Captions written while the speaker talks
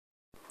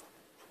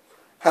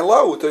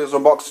Hello, there's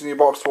Unboxing Your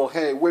Box World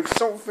here with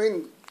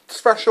something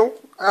special,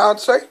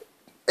 I'd say,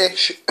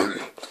 ish.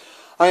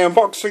 I am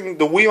unboxing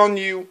the Wii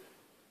U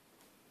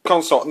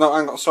console. No,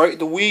 hang on, sorry,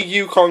 the Wii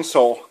U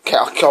console.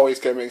 I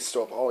always get mixed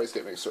up, with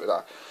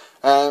that.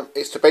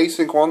 It's the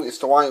basic one, it's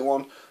the white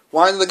one.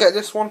 Why did I get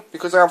this one?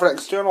 Because I have an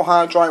external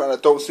hard drive and I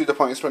don't see the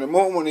point in spending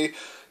more money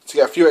to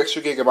get a few extra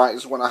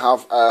gigabytes when I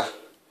have a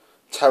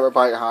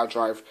terabyte hard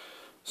drive.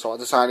 So I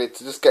decided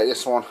to just get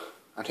this one,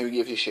 and who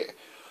gives you shit.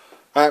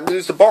 This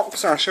is the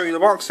box. I'll show you the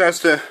box.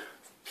 There's the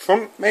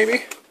front,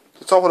 maybe.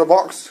 The top of the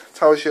box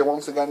tells you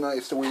once again that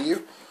it's the Wii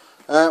U.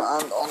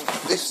 And on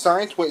this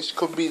side, which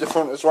could be the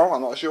front as well,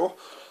 I'm not sure,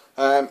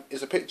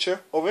 is a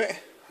picture of it.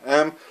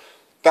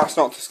 That's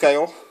not to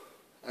scale,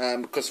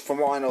 because from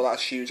what I know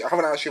that's huge. I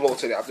haven't actually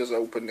looked at it, I've just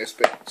opened this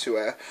bit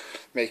to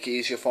make it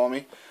easier for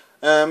me.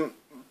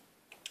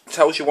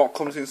 Tells you what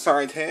comes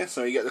inside here,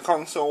 so you get the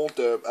console,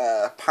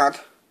 the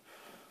pad,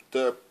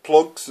 the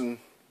plugs and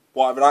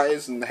whatever that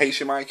is, and the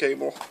HDMI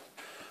cable.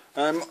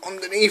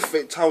 Underneath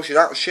it tells you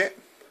that shit.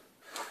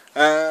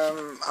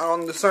 And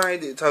on the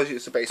side it tells you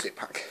it's a basic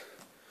pack.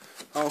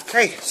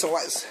 Okay, so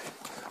let's.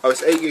 Oh,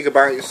 it's 8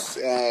 gigabytes.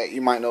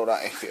 You might know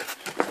that if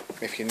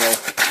you know.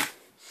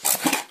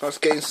 Let's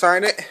get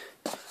inside it.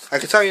 I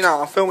can tell you now,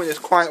 I'm filming this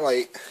quite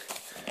late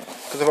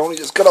because I've only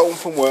just got home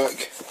from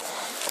work.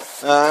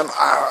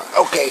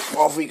 Okay,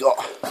 what have we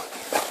got?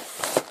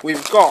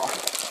 We've got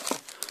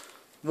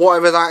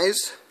whatever that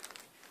is.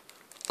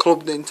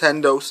 Club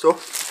Nintendo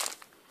stuff.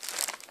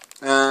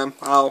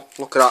 I'll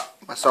look at that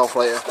myself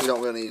later. We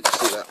don't really need to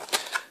see that.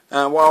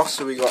 What else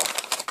have we got?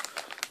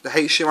 The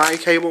HDMI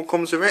cable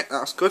comes with it.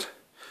 That's good.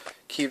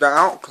 Keep that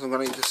out because I'm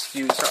going to just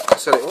use that to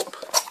set it up.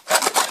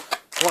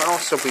 What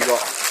else have we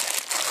got?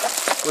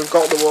 We've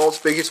got the world's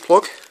biggest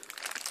plug.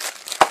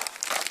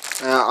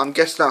 I'm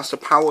guessing that's to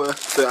power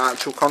the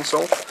actual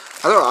console.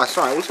 I don't know.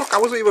 Sorry, I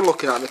wasn't even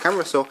looking at the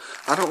camera, so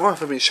I don't know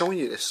if I've been showing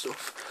you this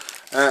stuff.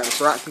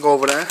 So that can go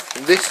over there.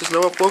 And this is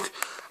another plug.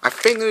 I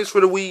think it is for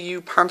the Wii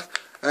U pad.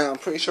 I'm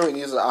pretty sure it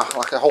needs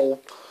like a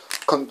whole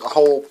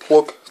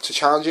plug to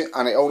charge it,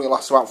 and it only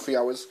lasts about 3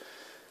 hours.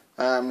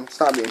 So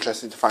that'd be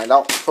interesting to find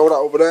out. Throw that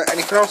over there.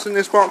 Anything else in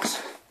this box?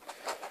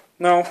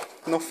 No,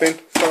 nothing.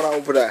 Throw that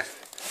over there.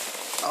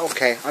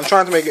 Okay, I'm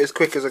trying to make it as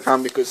quick as I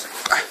can because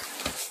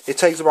it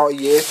takes about a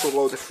year to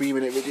upload a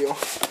 3-minute video.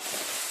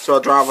 So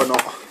I'd rather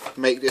not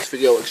make this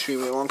video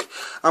extremely long.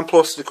 And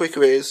plus, the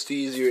quicker it is, the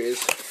easier it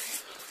is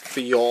for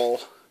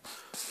y'all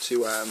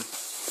to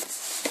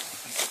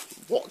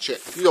watch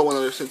it. You don't want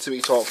to listen to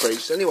me talk for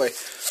ages. Anyway,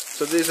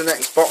 so there's the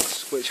next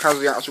box which has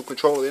the actual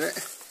controller in it.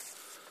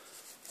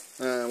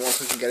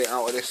 Once I can get it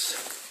out of this.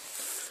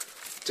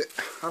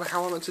 How the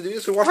hell am I meant to do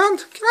this with one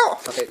hand? Get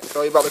out! Okay,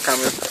 sorry about the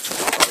camera.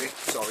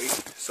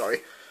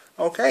 Sorry.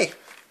 Okay.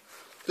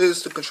 This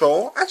is the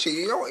control.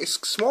 Actually, you know what? It's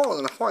smaller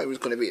than I thought it was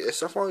going to be.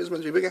 This. I thought it was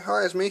meant to be bigger.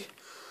 Hi, it's me.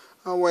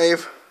 I'll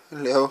wave.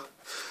 Hello.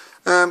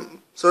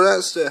 So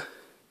there's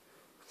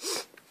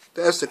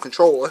the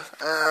controller.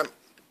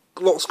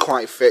 Looks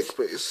quite thick,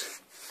 but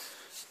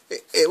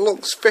it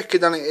looks thicker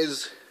than it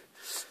is.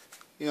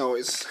 You know,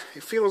 it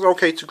feels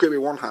okay to grip with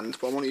one hand,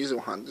 but I'm only using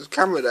one hand. There's a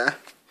camera there.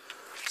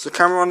 Is the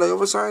camera on the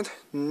other side?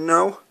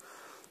 No.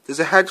 There's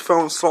a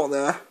headphone slot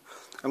there.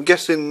 I'm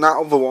guessing that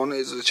other one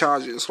is a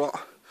charging slot.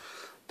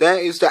 There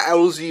is the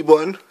LZ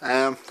button.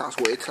 That's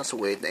weird. That's a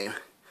weird name.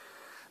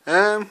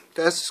 There's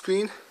the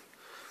screen.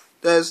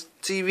 There's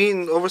TV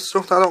and other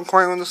stuff that I don't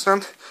quite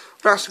understand.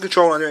 But that's the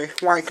control anyway.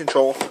 White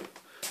control.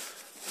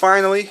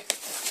 Finally,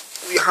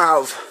 we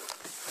have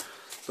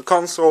the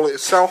console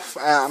itself.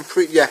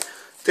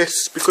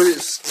 This, because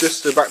it's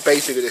just the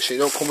basic edition, it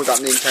don't come with that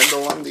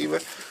Nintendo land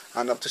either.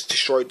 And I've just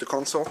destroyed the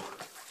console.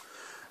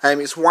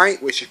 It's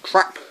white, which is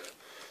crap.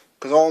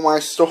 Because all my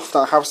stuff that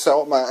I have set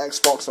up, my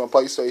Xbox and my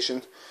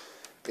PlayStation,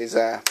 is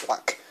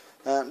black.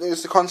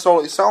 There's the console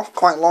itself,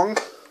 quite long.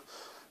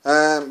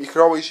 You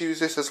could always use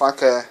this as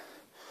like a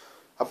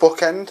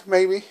bookend,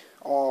 maybe,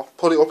 or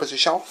put it up as a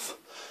shelf.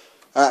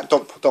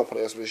 Don't put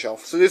it as a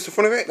shelf. So there's the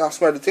front of it. That's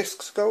where the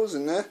discs goes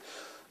in there.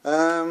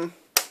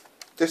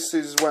 This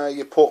is where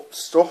you put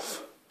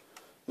stuff.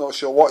 Not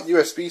sure what.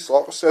 USB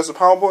slots. There's the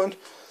power button.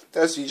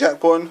 There's the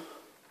eject button.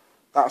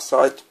 That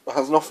side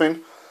has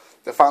nothing.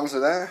 The fans are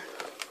there.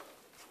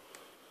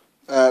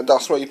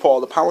 That's where you put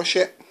all the power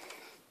shit.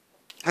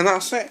 And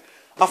that's it.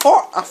 I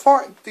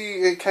thought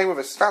it came with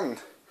a stand.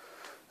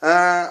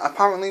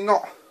 Apparently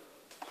not.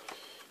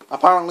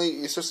 Apparently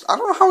it's just, I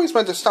don't know how it's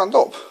meant to stand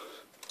up.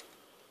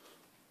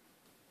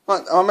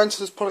 Like, am I meant to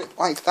just put it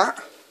like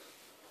that?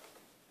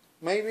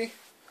 Maybe.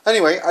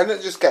 Anyway, I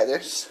didn't just get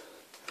this.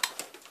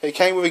 It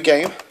came with a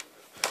game.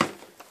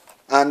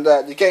 And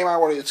the game I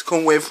wanted it to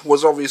come with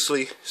was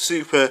obviously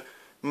Super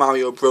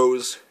Mario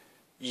Bros.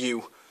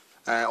 U.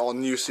 Or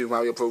New Super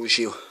Mario Bros.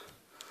 U.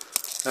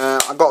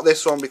 I got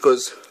this one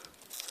because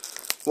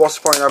what's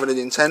the point of having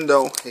a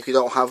Nintendo if you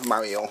don't have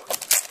Mario?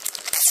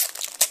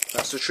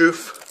 That's the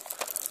truth.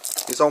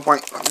 There's no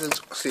point.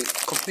 See,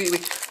 completely.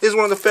 This is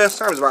one of the first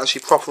times I've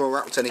actually properly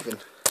unwrapped anything.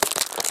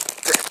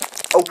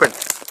 Open.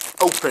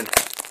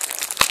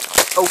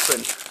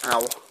 Open.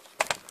 Ow.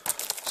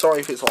 Sorry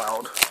if it's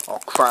loud, or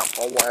crap,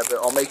 or whatever,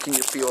 or making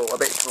you feel a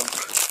bit drunk.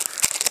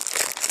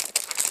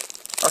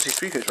 Actually,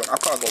 speaking of drunk,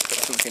 I've got to go put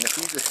something in the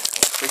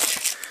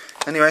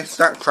freezer. Anyway,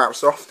 so that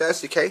crap's off.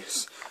 There's the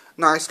case.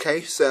 Nice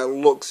case.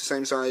 Looks the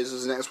same size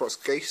as an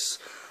Xbox case.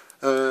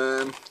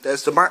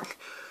 There's the back.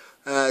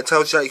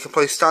 Tells you that you can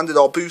play standard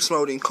or boost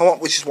mode in co-op,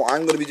 which is what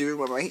I'm going to be doing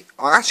with my mate.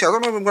 Actually, I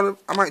don't know if I'm going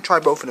to. I might try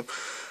both of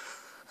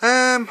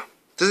them.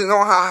 Does it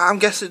not have, I'm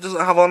guessing it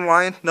doesn't have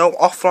online. No,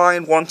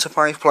 offline, 1 to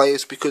 5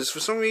 players, because for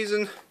some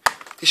reason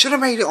they should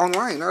have made it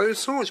online. That was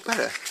so much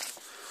better.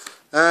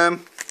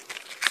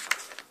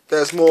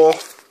 There's more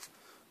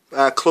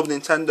Club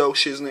Nintendo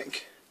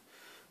Shiznick,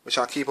 which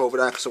I'll keep over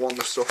there because I want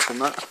the stuff from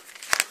that.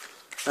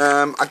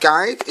 A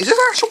guide. Is this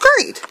an actual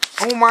guide?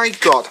 Oh my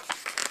god.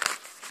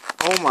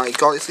 Oh my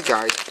god, it's a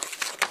guide.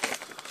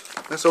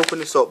 Let's open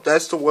this up.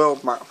 There's the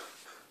world map.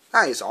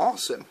 That is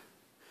awesome.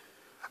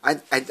 I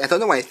don't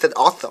know why I said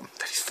awesome.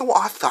 That is so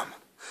awesome.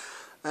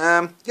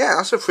 Yeah,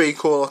 that's a pretty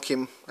cool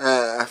looking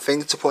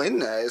thing to put in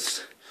there.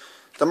 Is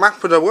the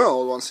map of the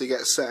world once it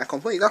gets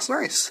complete. That's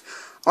nice.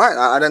 I like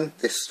that. And then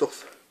this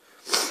stuff,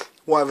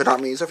 whatever that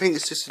means. I think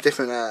it's just the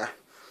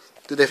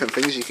different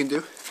things you can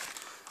do.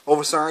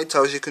 Other side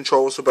tells you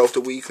controls for both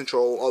the Wii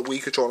control and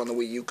the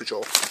Wii U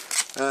control.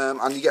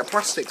 And you get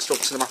plastic stuck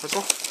to the map as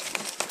well.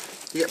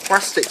 You get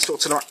plastic stuck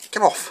to the map.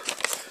 Get off.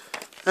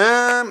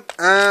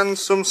 And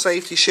some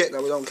safety shit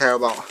that we don't care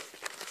about.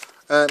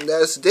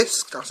 There's the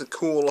disc. That's a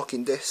cool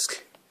looking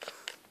disc.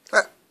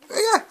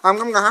 Yeah,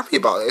 I'm happy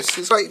about this.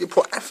 It's like they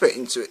put effort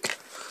into it.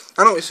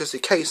 I know it's just a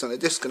case and a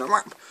disc and a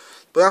map,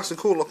 but that's a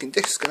cool looking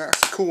disc and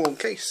that's a cool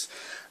case.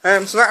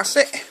 So that's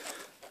it.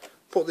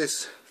 Put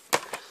this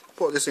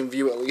in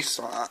view at least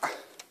like that.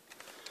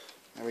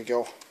 There we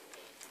go.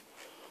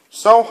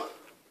 So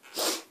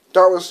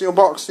that was the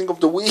unboxing of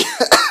the Wii.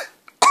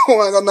 Oh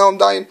my god, now I'm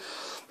dying.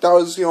 That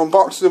was the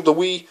unboxing of the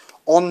Wii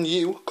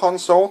U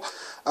console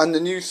and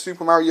the new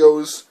Super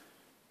Mario's.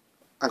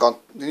 Hang on,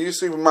 the new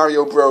Super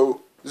Mario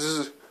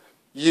Bros.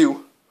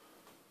 U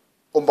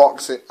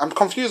unboxing. I'm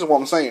confused with what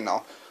I'm saying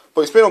now,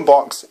 but it's been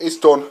unboxed. It's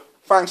done.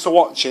 Thanks for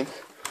watching.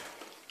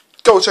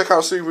 Go check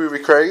out Super Movie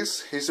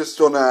Craze. He's just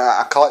done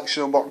a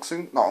collection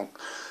unboxing. No,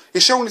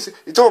 he's showing this.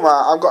 It don't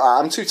matter.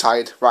 I'm too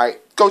tired. Right,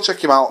 go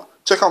check him out.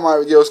 Check out my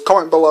videos.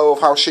 Comment below of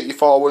how shit you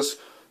thought was.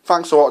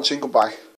 Thanks for watching. Goodbye.